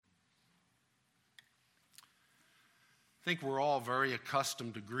I think we're all very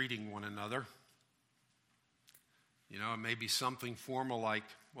accustomed to greeting one another. You know, it may be something formal like,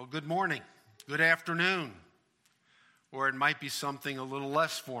 well, good morning, good afternoon. Or it might be something a little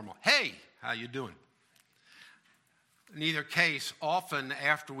less formal. Hey, how you doing? In either case, often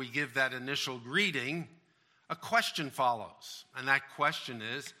after we give that initial greeting, a question follows. And that question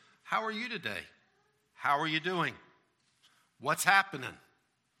is, how are you today? How are you doing? What's happening?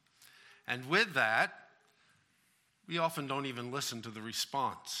 And with that, we often don't even listen to the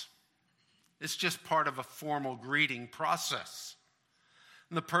response. It's just part of a formal greeting process.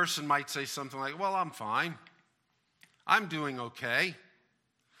 And the person might say something like, well, I'm fine. I'm doing okay.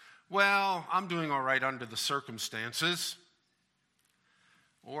 Well, I'm doing all right under the circumstances.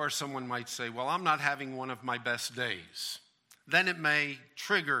 Or someone might say, well, I'm not having one of my best days. Then it may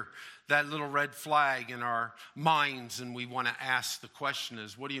trigger that little red flag in our minds, and we want to ask the question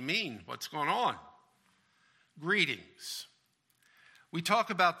is, what do you mean? What's going on? Greetings. We talk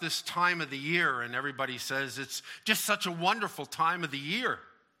about this time of the year, and everybody says it's just such a wonderful time of the year.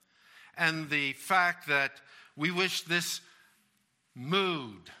 And the fact that we wish this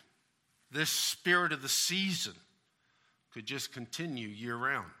mood, this spirit of the season, could just continue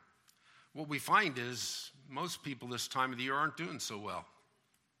year-round. What we find is most people this time of the year aren't doing so well.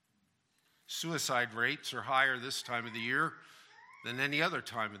 Suicide rates are higher this time of the year than any other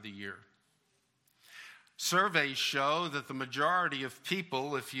time of the year. Surveys show that the majority of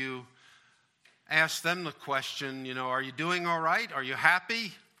people, if you ask them the question, you know, are you doing all right? Are you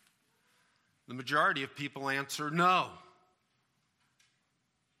happy? The majority of people answer no.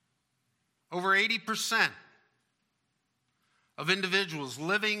 Over 80% of individuals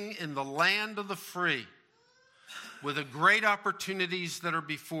living in the land of the free with the great opportunities that are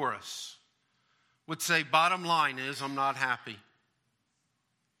before us would say, bottom line is, I'm not happy.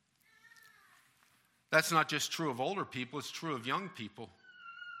 That's not just true of older people, it's true of young people.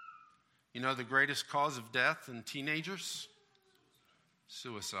 You know the greatest cause of death in teenagers?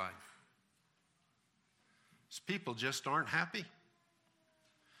 Suicide. People just aren't happy.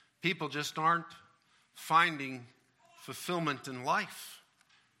 People just aren't finding fulfillment in life.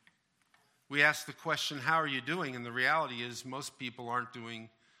 We ask the question, how are you doing? And the reality is most people aren't doing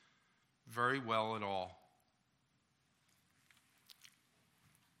very well at all.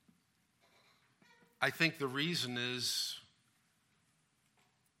 I think the reason is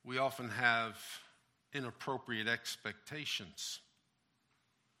we often have inappropriate expectations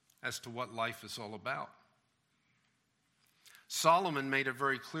as to what life is all about. Solomon made it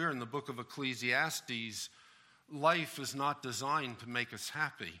very clear in the book of Ecclesiastes, life is not designed to make us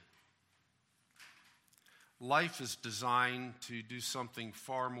happy. Life is designed to do something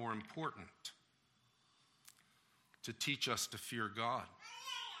far more important, to teach us to fear God,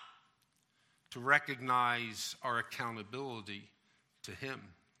 to recognize our accountability to Him,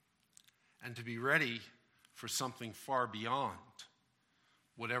 and to be ready for something far beyond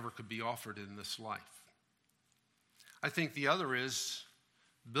whatever could be offered in this life. I think the other is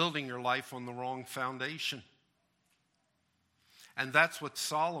building your life on the wrong foundation. And that's what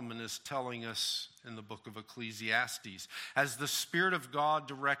Solomon is telling us in the book of Ecclesiastes. As the Spirit of God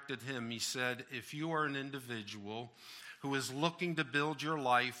directed him, he said, if you are an individual who is looking to build your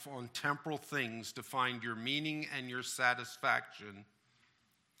life on temporal things to find your meaning and your satisfaction,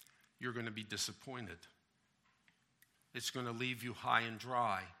 you're going to be disappointed. It's going to leave you high and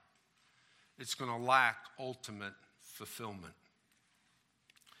dry. It's going to lack ultimate fulfillment.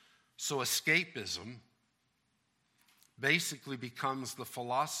 So escapism basically becomes the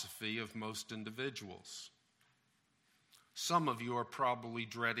philosophy of most individuals. Some of you are probably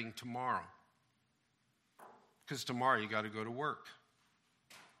dreading tomorrow, because tomorrow you got to go to work.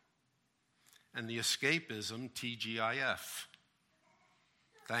 And the escapism, TGIF.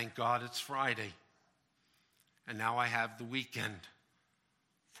 Thank God it's Friday. And now I have the weekend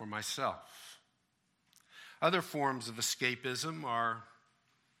for myself. Other forms of escapism are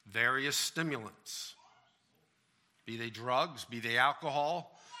various stimulants. Be they drugs, be they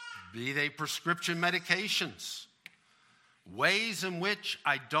alcohol, be they prescription medications. Ways in which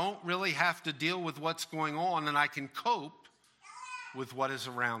I don't really have to deal with what's going on and I can cope with what is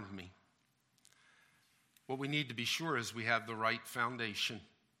around me. What we need to be sure is we have the right foundation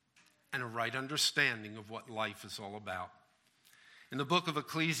and a right understanding of what life is all about. In the book of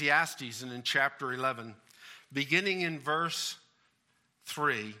Ecclesiastes and in chapter 11, beginning in verse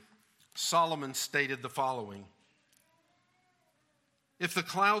 3, Solomon stated the following. If the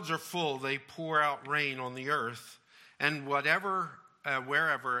clouds are full, they pour out rain on the earth, and wherever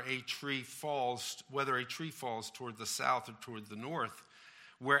a tree falls, whether a tree falls toward the south or toward the north,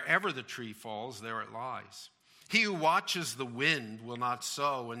 wherever the tree falls, there it lies. He who watches the wind will not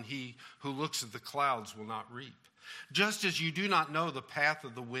sow, and he who looks at the clouds will not reap. Just as you do not know the path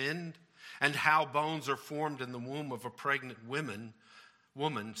of the wind and how bones are formed in the womb of a pregnant woman,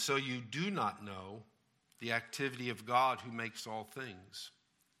 so you do not know the activity of God who makes all things.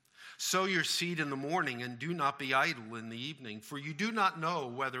 Sow your seed in the morning, and do not be idle in the evening, for you do not know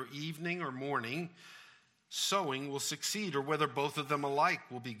whether evening or morning sowing will succeed, or whether both of them alike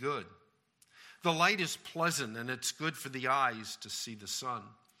will be good. The light is pleasant, and it's good for the eyes to see the sun.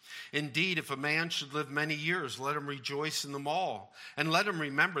 Indeed, if a man should live many years, let him rejoice in them all, and let him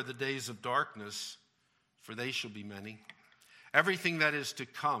remember the days of darkness, for they shall be many. Everything that is to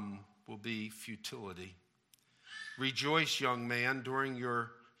come will be futility. Rejoice, young man, during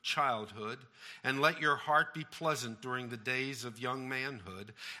your childhood, and let your heart be pleasant during the days of young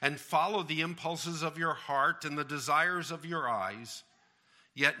manhood, and follow the impulses of your heart and the desires of your eyes.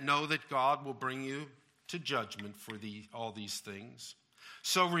 Yet know that God will bring you to judgment for all these things.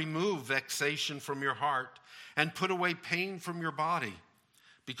 So remove vexation from your heart and put away pain from your body,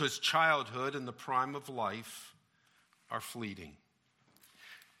 because childhood and the prime of life are fleeting.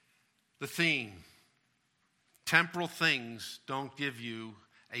 The theme, temporal things don't give you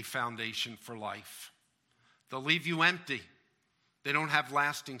a foundation for life. They'll leave you empty. They don't have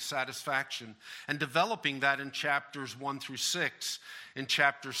lasting satisfaction. And developing that in chapters 1 through 6, in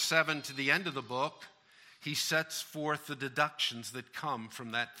chapter 7 to the end of the book, he sets forth the deductions that come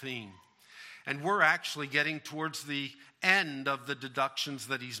from that theme. And we're actually getting towards the end of the deductions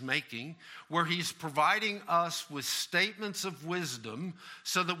that he's making, where he's providing us with statements of wisdom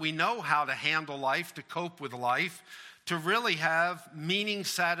so that we know how to handle life, to cope with life, to really have meaning,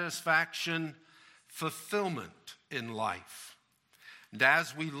 satisfaction, fulfillment in life. And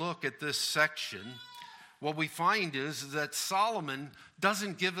as we look at this section, what we find is that Solomon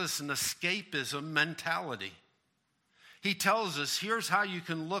doesn't give us an escapism mentality. He tells us, here's how you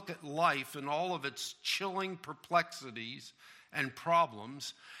can look at life and all of its chilling perplexities and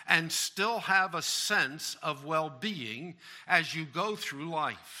problems and still have a sense of well-being as you go through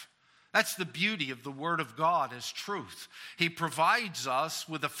life. That's the beauty of the Word of God as truth. He provides us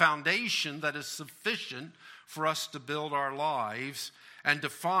with a foundation that is sufficient for us to build our lives and to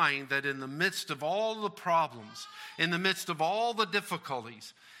find that in the midst of all the problems, in the midst of all the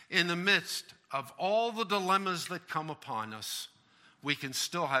difficulties, in the midst of all the dilemmas that come upon us, we can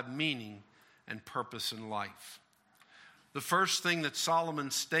still have meaning and purpose in life. The first thing that Solomon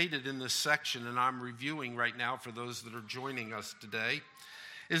stated in this section, and I'm reviewing right now for those that are joining us today,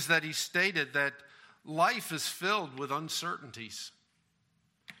 is that he stated that life is filled with uncertainties.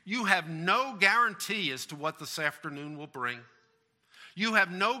 You have no guarantee as to what this afternoon will bring. You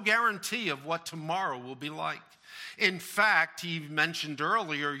have no guarantee of what tomorrow will be like. In fact, he mentioned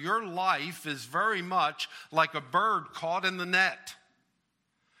earlier, your life is very much like a bird caught in the net.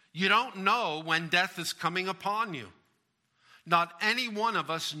 You don't know when death is coming upon you. Not any one of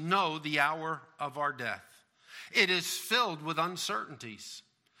us know the hour of our death. It is filled with uncertainties.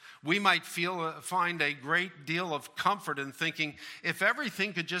 We might find a great deal of comfort in thinking if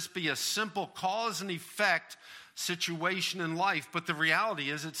everything could just be a simple cause and effect situation in life, but the reality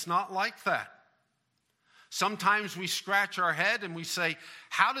is it's not like that. Sometimes we scratch our head and we say,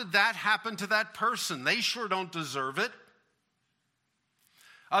 how did that happen to that person? They sure don't deserve it.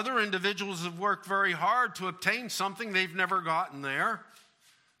 Other individuals have worked very hard to obtain something they've never gotten there.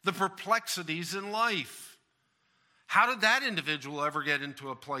 The perplexities in life. How did that individual ever get into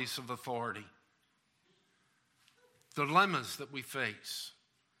a place of authority? Dilemmas that we face.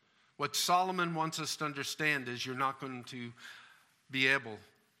 What Solomon wants us to understand is you're not going to be able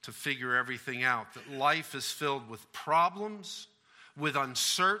to figure everything out. That life is filled with problems, with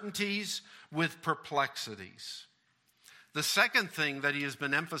uncertainties, with perplexities. The second thing that he has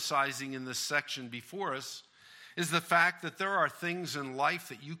been emphasizing in this section before us is the fact that there are things in life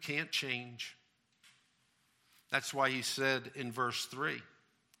that you can't change. That's why he said in verse 3,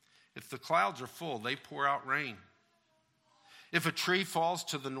 if the clouds are full, they pour out rain. If a tree falls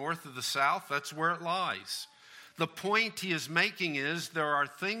to the north or the south, that's where it lies. The point he is making is there are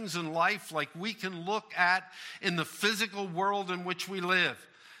things in life like we can look at in the physical world in which we live,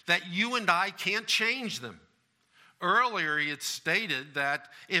 that you and I can't change them. Earlier he had stated that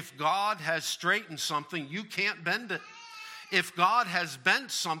if God has straightened something, you can't bend it. If God has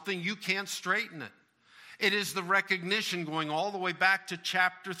bent something, you can't straighten it. It is the recognition going all the way back to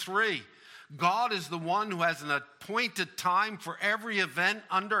chapter 3. God is the one who has an appointed time for every event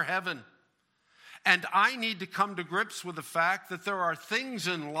under heaven. And I need to come to grips with the fact that there are things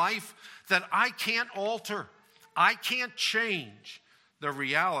in life that I can't alter. I can't change the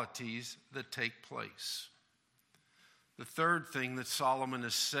realities that take place. The third thing that Solomon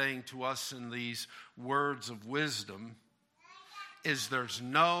is saying to us in these words of wisdom is there's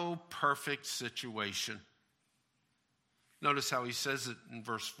no perfect situation. Notice how he says it in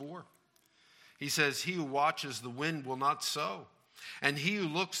verse 4. He says, he who watches the wind will not sow, and he who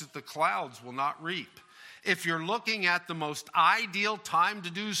looks at the clouds will not reap. If you're looking at the most ideal time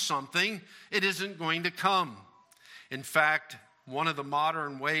to do something, it isn't going to come. In fact, one of the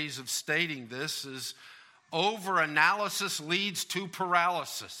modern ways of stating this is overanalysis leads to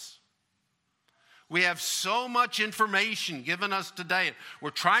paralysis. We have so much information given us today. We're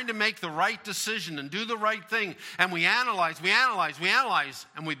trying to make the right decision and do the right thing. And we analyze,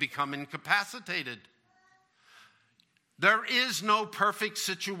 and we become incapacitated. There is no perfect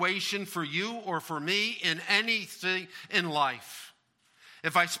situation for you or for me in anything in life.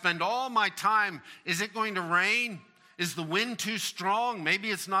 If I spend all my time, is it going to rain? Is the wind too strong? Maybe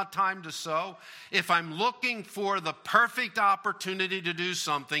it's not time to sow. If I'm looking for the perfect opportunity to do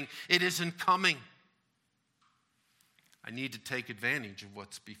something, it isn't coming. I need to take advantage of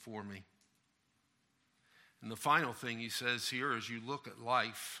what's before me. And the final thing he says here is you look at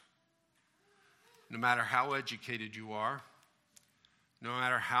life, no matter how educated you are, no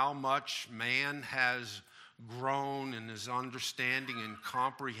matter how much man has grown in his understanding and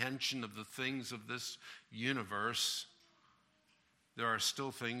comprehension of the things of this universe, there are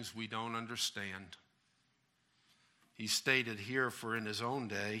still things we don't understand. He stated here, for in his own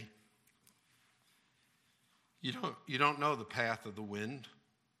day, you don't know the path of the wind.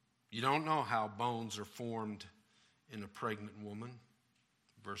 You don't know how bones are formed in a pregnant woman.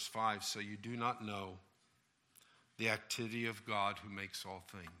 Verse 5, so you do not know the activity of God who makes all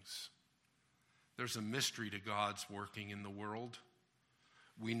things. There's a mystery to God's working in the world.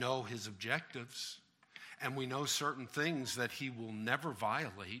 We know his objectives, and we know certain things that he will never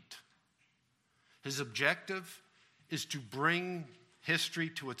violate. His objective is to bring history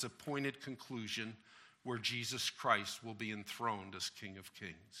to its appointed conclusion, where Jesus Christ will be enthroned as King of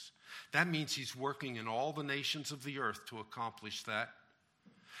Kings. That means he's working in all the nations of the earth to accomplish that.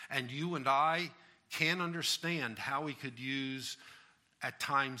 And you and I can't understand how he could use, at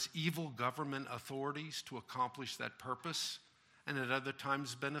times, evil government authorities to accomplish that purpose, and at other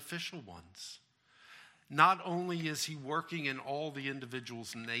times, beneficial ones. Not only is he working in all the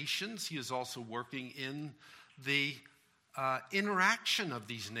individuals' nations, he is also working in the interaction of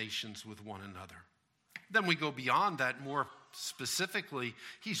these nations with one another. Then we go beyond that more specifically.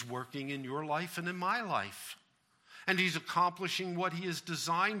 He's working in your life and in my life. And he's accomplishing what he has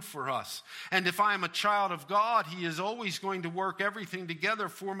designed for us. And if I am a child of God, he is always going to work everything together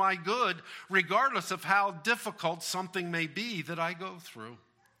for my good, regardless of how difficult something may be that I go through.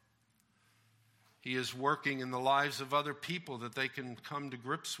 He is working in the lives of other people that they can come to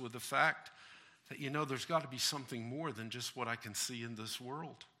grips with the fact that, there's got to be something more than just what I can see in this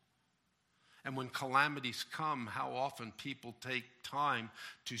world. And when calamities come, how often people take time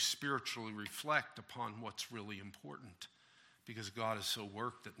to spiritually reflect upon what's really important, because God has so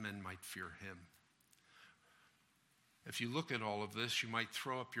worked that men might fear him. If you look at all of this, you might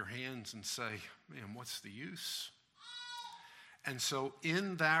throw up your hands and say, man, what's the use? And so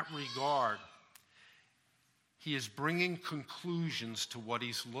in that regard, he is bringing conclusions to what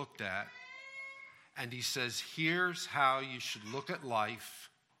he's looked at. And he says, here's how you should look at life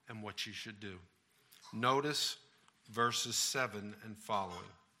and what you should do. Notice verses 7 and following.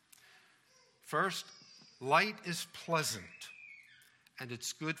 First, light is pleasant, and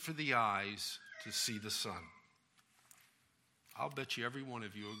it's good for the eyes to see the sun. I'll bet you every one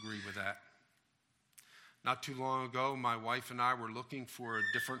of you agree with that. Not too long ago, my wife and I were looking for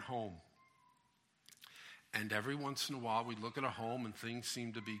a different home. And every once in a while, we'd look at a home and things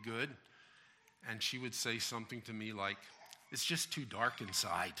seemed to be good. And she would say something to me like, it's just too dark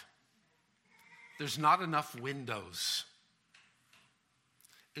inside. There's not enough windows.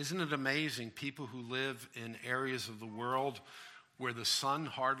 Isn't it amazing, people who live in areas of the world where the sun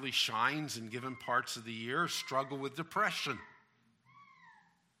hardly shines in given parts of the year struggle with depression?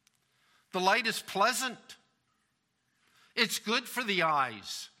 The light is pleasant. It's good for the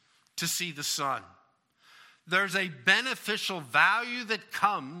eyes to see the sun. There's a beneficial value that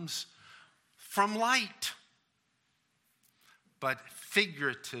comes from light. But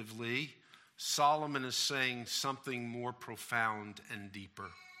figuratively, Solomon is saying something more profound and deeper.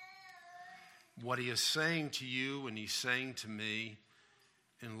 What he is saying to you and he's saying to me,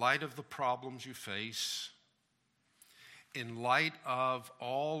 in light of the problems you face, in light of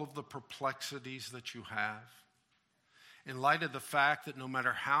all of the perplexities that you have, in light of the fact that no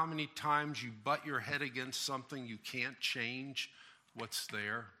matter how many times you butt your head against something, you can't change what's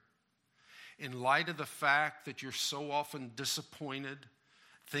there, in light of the fact that you're so often disappointed,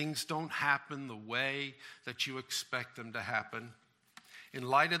 things don't happen the way that you expect them to happen, in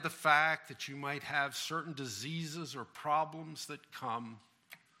light of the fact that you might have certain diseases or problems that come,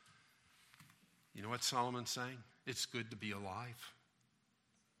 you know what Solomon's saying? It's good to be alive.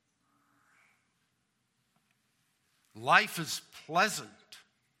 Life is pleasant.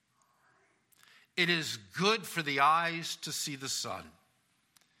 It is good for the eyes to see the sun.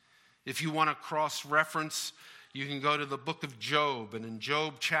 If you want to cross-reference, you can go to the book of Job. And in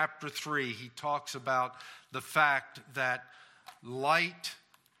Job chapter 3, he talks about the fact that light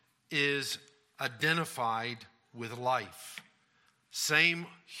is identified with life. Same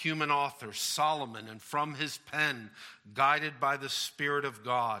human author, Solomon, and from his pen, guided by the Spirit of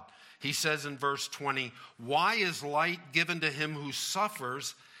God. He says in verse 20, "Why is light given to him who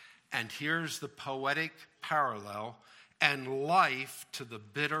suffers?" And here's the poetic parallel, "and life to the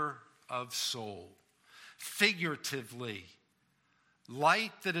bitter of soul." Figuratively,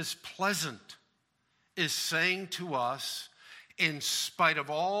 light that is pleasant is saying to us, in spite of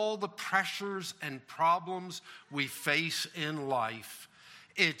all the pressures and problems we face in life,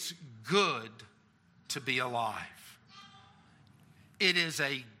 it's good to be alive. It is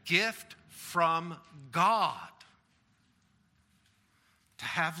a gift from God to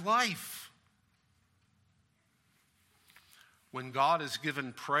have life. When God is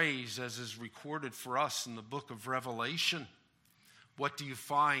given praise, as is recorded for us in the book of Revelation, what do you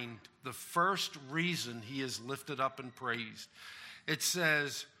find? The first reason he is lifted up and praised. It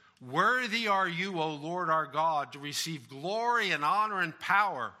says, "Worthy are you, O Lord our God, to receive glory and honor and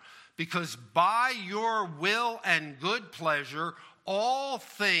power, because by your will and good pleasure all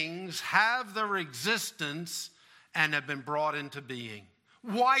things have their existence and have been brought into being."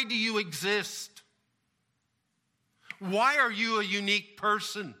 Why do you exist? Why are you a unique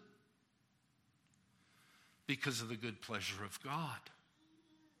person? Because of the good pleasure of God.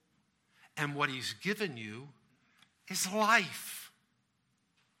 And what he's given you is life.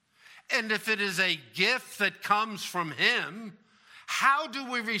 And if it is a gift that comes from him, how do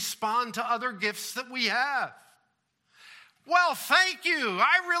we respond to other gifts that we have? Well, thank you.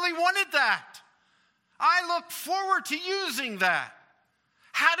 I really wanted that. I look forward to using that.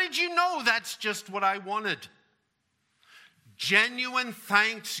 How did you know that's just what I wanted? Genuine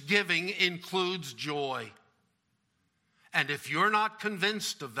thanksgiving includes joy. And if you're not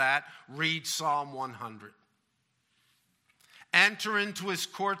convinced of that, read Psalm 100. Enter into his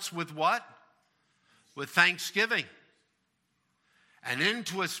courts with what? With thanksgiving. And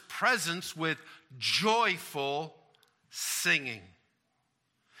into his presence with joyful singing.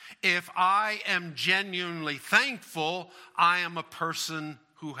 If I am genuinely thankful, I am a person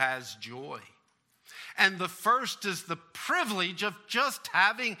who has joy. And the first is the privilege of just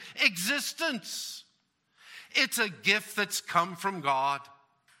having existence. It's a gift that's come from God.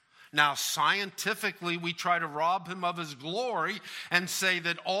 Now, scientifically, we try to rob him of his glory and say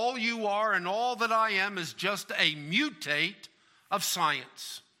that all you are and all that I am is just a mutate of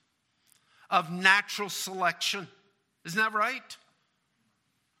science, of natural selection. Isn't that right?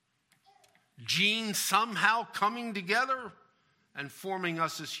 Genes somehow coming together and forming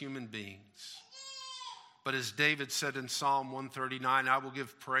us as human beings. But as David said in Psalm 139, "I will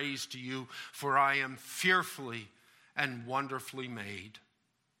give praise to you, for I am fearfully and wonderfully made."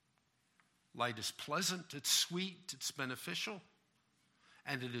 Light is pleasant, it's sweet, it's beneficial,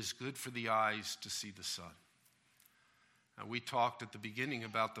 and it is good for the eyes to see the sun. Now, we talked at the beginning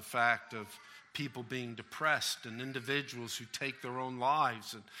about the fact of people being depressed and individuals who take their own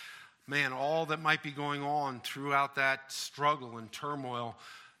lives. And man, all that might be going on throughout that struggle and turmoil,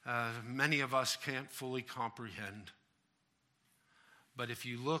 many of us can't fully comprehend. But if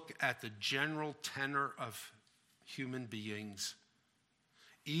you look at the general tenor of human beings,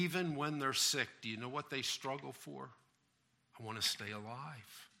 even when they're sick, do you know what they struggle for? I want to stay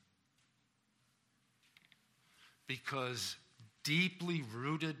alive. Because deeply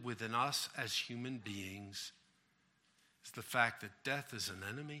rooted within us as human beings is the fact that death is an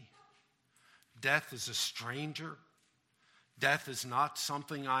enemy. Death is a stranger. Death is not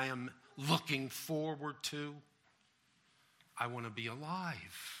something I am looking forward to. I want to be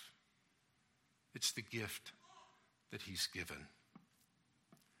alive. It's the gift that he's given.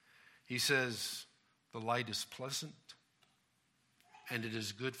 He says, the light is pleasant, and it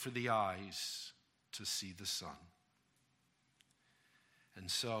is good for the eyes to see the sun.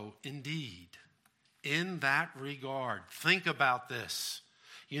 And so, indeed, in that regard, think about this.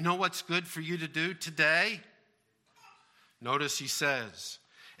 You know what's good for you to do today? Notice he says,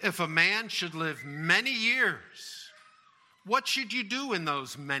 if a man should live many years, what should you do in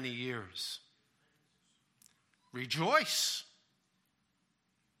those many years? Rejoice.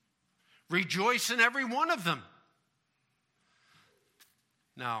 Rejoice in every one of them.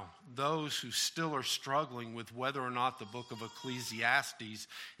 Now, those who still are struggling with whether or not the book of Ecclesiastes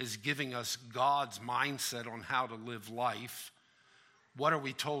is giving us God's mindset on how to live life, what are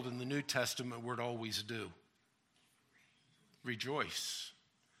we told in the New Testament we're to always do? Rejoice.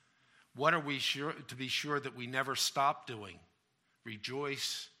 What are we to be sure that we never stop doing?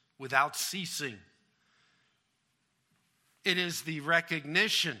 Rejoice without ceasing. It is the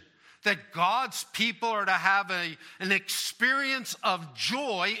recognition that God's people are to have an experience of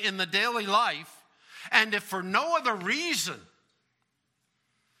joy in the daily life, and if for no other reason,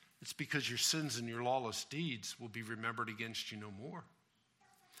 it's because your sins and your lawless deeds will be remembered against you no more.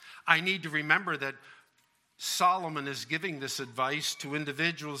 I need to remember that Solomon is giving this advice to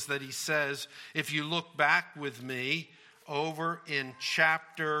individuals that he says, if you look back with me over in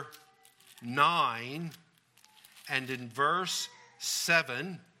chapter 9 and in verse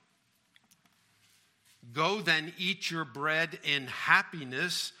 7, go then eat your bread in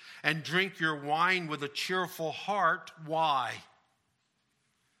happiness and drink your wine with a cheerful heart. Why?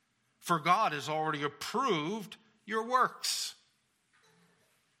 For God has already approved your works.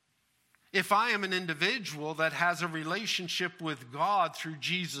 If I am an individual that has a relationship with God through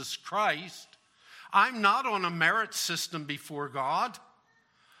Jesus Christ, I'm not on a merit system before God.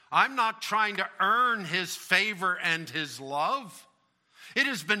 I'm not trying to earn his favor and his love. It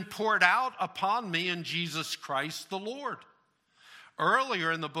has been poured out upon me in Jesus Christ the Lord.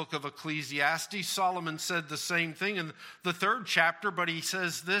 Earlier in the book of Ecclesiastes, Solomon said the same thing in the 3rd chapter, but he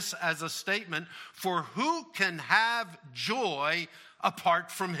says this as a statement, for who can have joy apart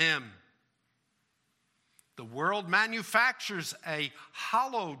from him? The world manufactures a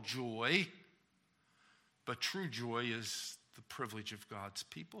hollow joy, but true joy is the privilege of God's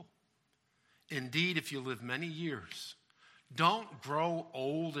people. Indeed, if you live many years, don't grow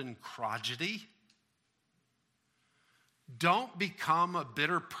old in crotchety. Don't become a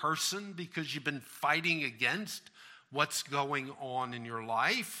bitter person because you've been fighting against what's going on in your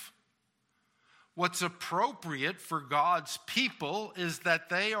life. What's appropriate for God's people is that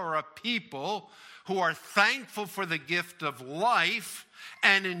they are a people who are thankful for the gift of life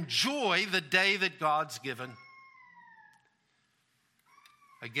and enjoy the day that God's given.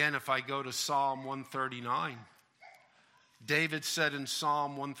 Again, if I go to Psalm 139, David said in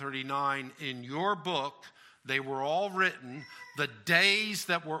Psalm 139, in your book, they were all written, the days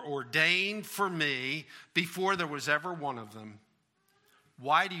that were ordained for me before there was ever one of them.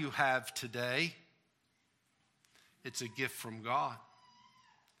 Why do you have today? It's a gift from God.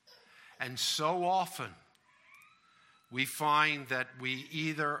 And so often, we find that we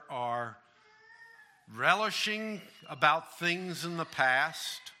either are relishing about things in the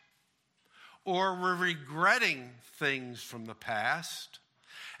past, or we're regretting things from the past,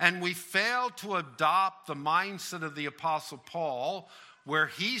 and we fail to adopt the mindset of the Apostle Paul, where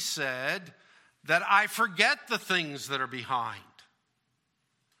he said that I forget the things that are behind.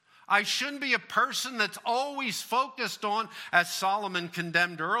 I shouldn't be a person that's always focused on, as Solomon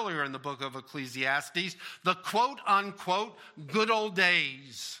condemned earlier in the book of Ecclesiastes, the quote-unquote good old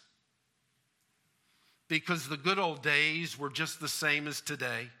days. Because the good old days were just the same as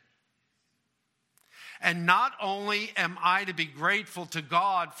today. And not only am I to be grateful to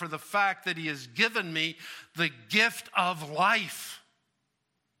God for the fact that he has given me the gift of life,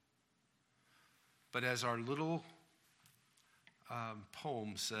 but as our little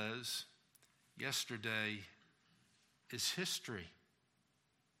poem says, yesterday is history.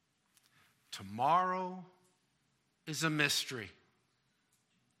 Tomorrow is a mystery.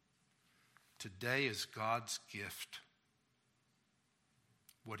 Today is God's gift.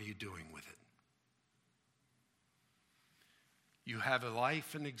 What are you doing with it? You have a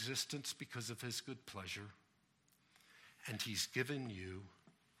life and existence because of his good pleasure, and he's given you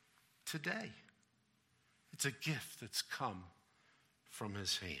today. It's a gift that's come from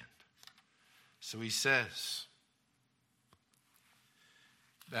his hand. So he says,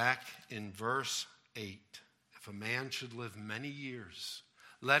 back in verse 8, if a man should live many years,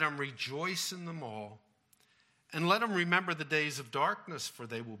 let him rejoice in them all, and let him remember the days of darkness, for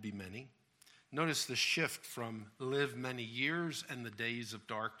they will be many. Notice the shift from live many years and the days of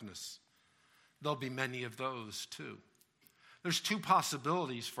darkness. There'll be many of those too. There's two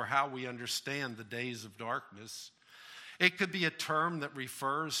possibilities for how we understand the days of darkness. It could be a term that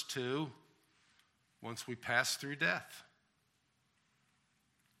refers to once we pass through death.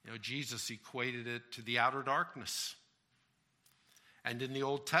 Jesus equated it to the outer darkness. And in the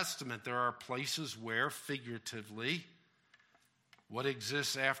Old Testament, there are places where, figuratively, what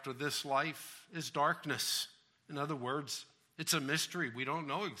exists after this life is darkness. In other words, it's a mystery. We don't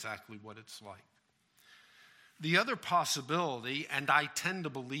know exactly what it's like. The other possibility, and I tend to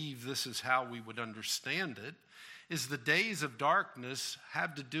believe this is how we would understand it, is the days of darkness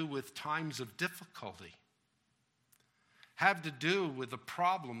have to do with times of difficulty, have to do with the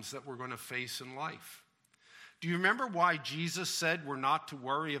problems that we're going to face in life. Do you remember why Jesus said we're not to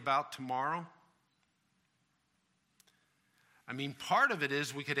worry about tomorrow? I mean, part of it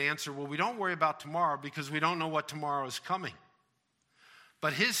is we could answer, well, we don't worry about tomorrow because we don't know what tomorrow is coming.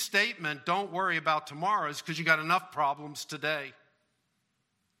 But his statement, don't worry about tomorrow, is because you got enough problems today.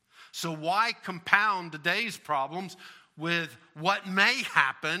 So why compound today's problems with what may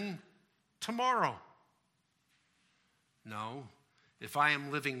happen tomorrow? No. If I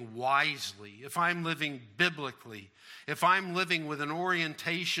am living wisely, if I'm living biblically, if I'm living with an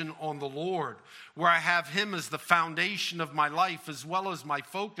orientation on the Lord, where I have him as the foundation of my life as well as my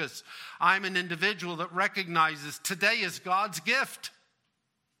focus, I'm an individual that recognizes today is God's gift.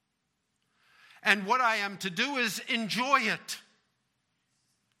 And what I am to do is enjoy it.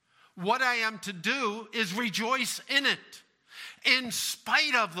 What I am to do is rejoice in it, in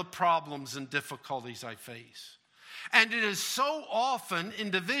spite of the problems and difficulties I face. And it is so often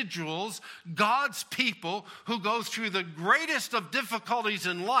individuals, God's people, who go through the greatest of difficulties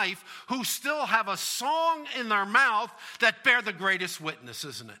in life, who still have a song in their mouth that bear the greatest witness,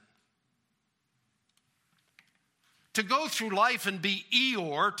 isn't it? To go through life and be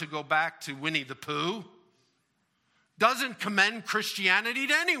Eeyore, to go back to Winnie the Pooh, doesn't commend Christianity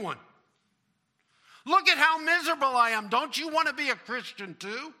to anyone. Look at how miserable I am. Don't you want to be a Christian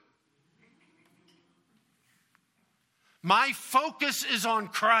too? My focus is on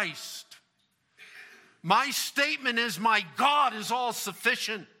Christ. My statement is my God is all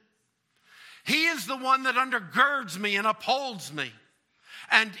sufficient. He is the one that undergirds me and upholds me.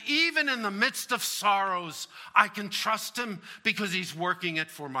 And even in the midst of sorrows, I can trust him because he's working it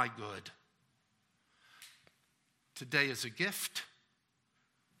for my good. Today is a gift.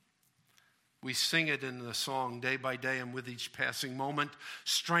 We sing it in the song, day by day and with each passing moment.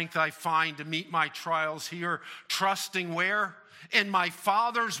 Strength I find to meet my trials here, trusting where? In my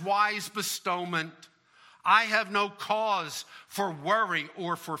Father's wise bestowment. I have no cause for worry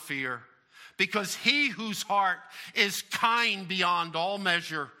or for fear, because he whose heart is kind beyond all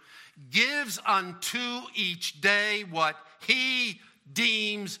measure gives unto each day what he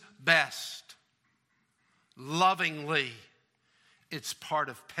deems best. Lovingly, it's part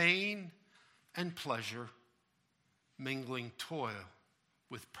of pain and pleasure, mingling toil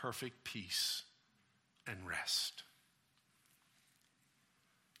with perfect peace and rest.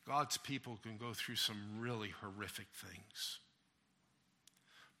 God's people can go through some really horrific things.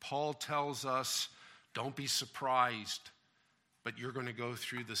 Paul tells us, don't be surprised, but you're going to go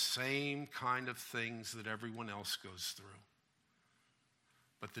through the same kind of things that everyone else goes through.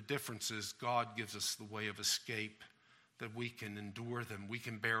 But the difference is God gives us the way of escape, that we can endure them, we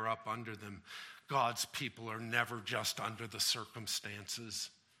can bear up under them. God's people are never just under the circumstances.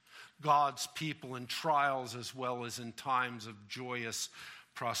 God's people in trials as well as in times of joyous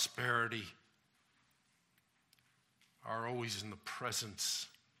prosperity are always in the presence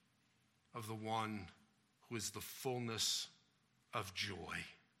of the one who is the fullness of joy.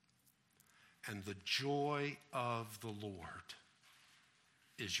 And the joy of the Lord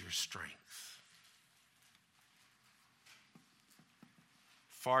is your strength.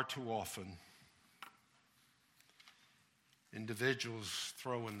 Far too often, individuals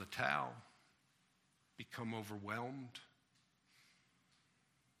throw in the towel, become overwhelmed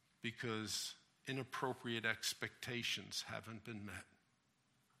because inappropriate expectations haven't been met.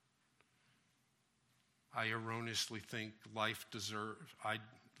 I erroneously think life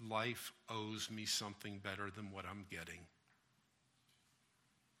owes me something better than what I'm getting.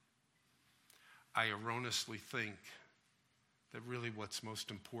 I erroneously think that really what's most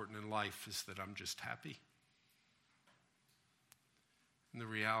important in life is that I'm just happy. And the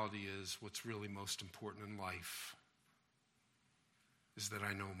reality is what's really most important in life is that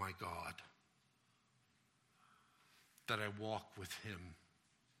I know my God, that I walk with him,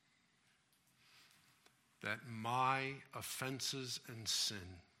 that my offenses and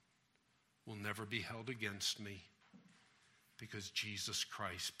sin will never be held against me because Jesus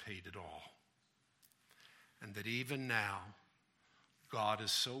Christ paid it all. And that even now, God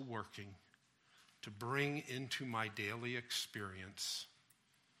is so working to bring into my daily experience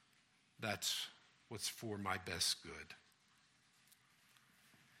that's what's for my best good.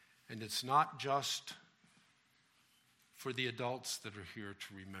 And it's not just for the adults that are here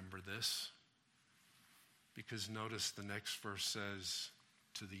to remember this, because notice the next verse says,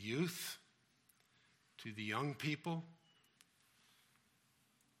 to the youth, To the young people,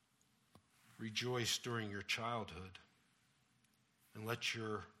 rejoice during your childhood, and let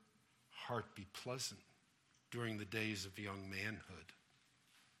your heart be pleasant during the days of young manhood.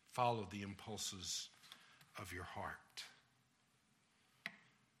 Follow the impulses of your heart.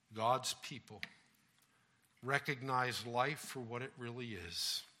 God's people, recognize life for what it really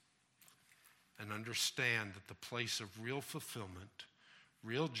is, and understand that the place of real fulfillment,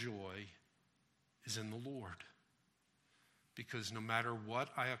 real joy, is in the Lord. Because no matter what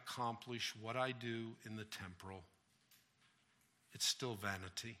I accomplish, what I do in the temporal, it's still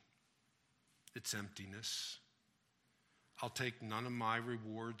vanity. It's emptiness. I'll take none of my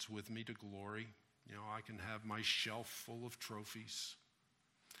rewards with me to glory. I can have my shelf full of trophies.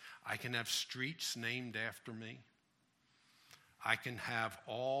 I can have streets named after me. I can have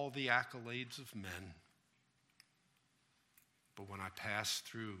all the accolades of men. But when I pass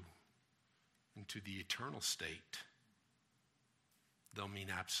through into the eternal state, they'll mean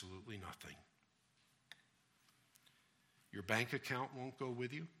absolutely nothing. Your bank account won't go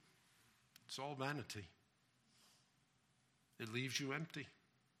with you. It's all vanity. It leaves you empty.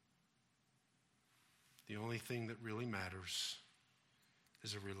 The only thing that really matters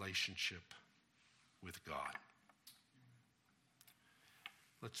is a relationship with God.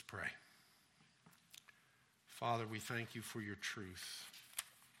 Let's pray. Father, we thank you for your truth.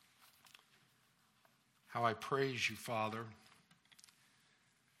 How I praise you, Father,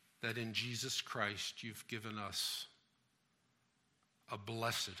 that in Jesus Christ you've given us a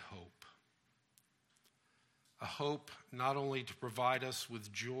blessed hope. A hope not only to provide us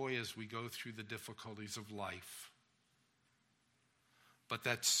with joy as we go through the difficulties of life, but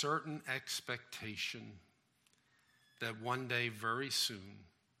that certain expectation that one day, very soon,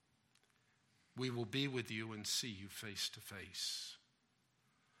 we will be with you and see you face to face.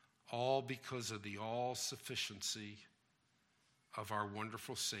 All because of the all-sufficiency of our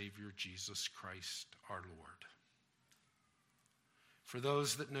wonderful Savior, Jesus Christ, our Lord. For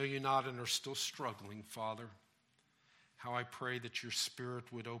those that know you not and are still struggling, Father, how I pray that your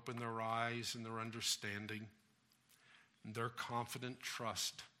Spirit would open their eyes and their understanding, and their confident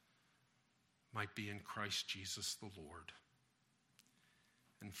trust might be in Christ Jesus the Lord.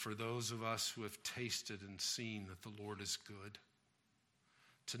 And for those of us who have tasted and seen that the Lord is good,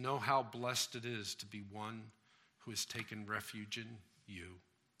 to know how blessed it is to be one who has taken refuge in you.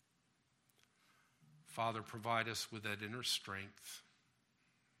 Father, provide us with that inner strength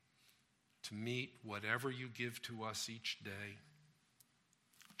to meet whatever you give to us each day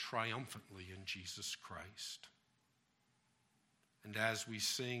triumphantly in Jesus Christ. And as we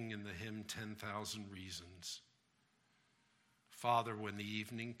sing in the hymn 10,000 Reasons, Father, when the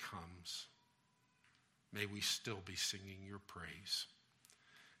evening comes, may we still be singing your praise.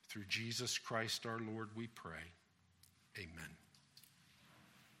 Through Jesus Christ our Lord we pray. Amen.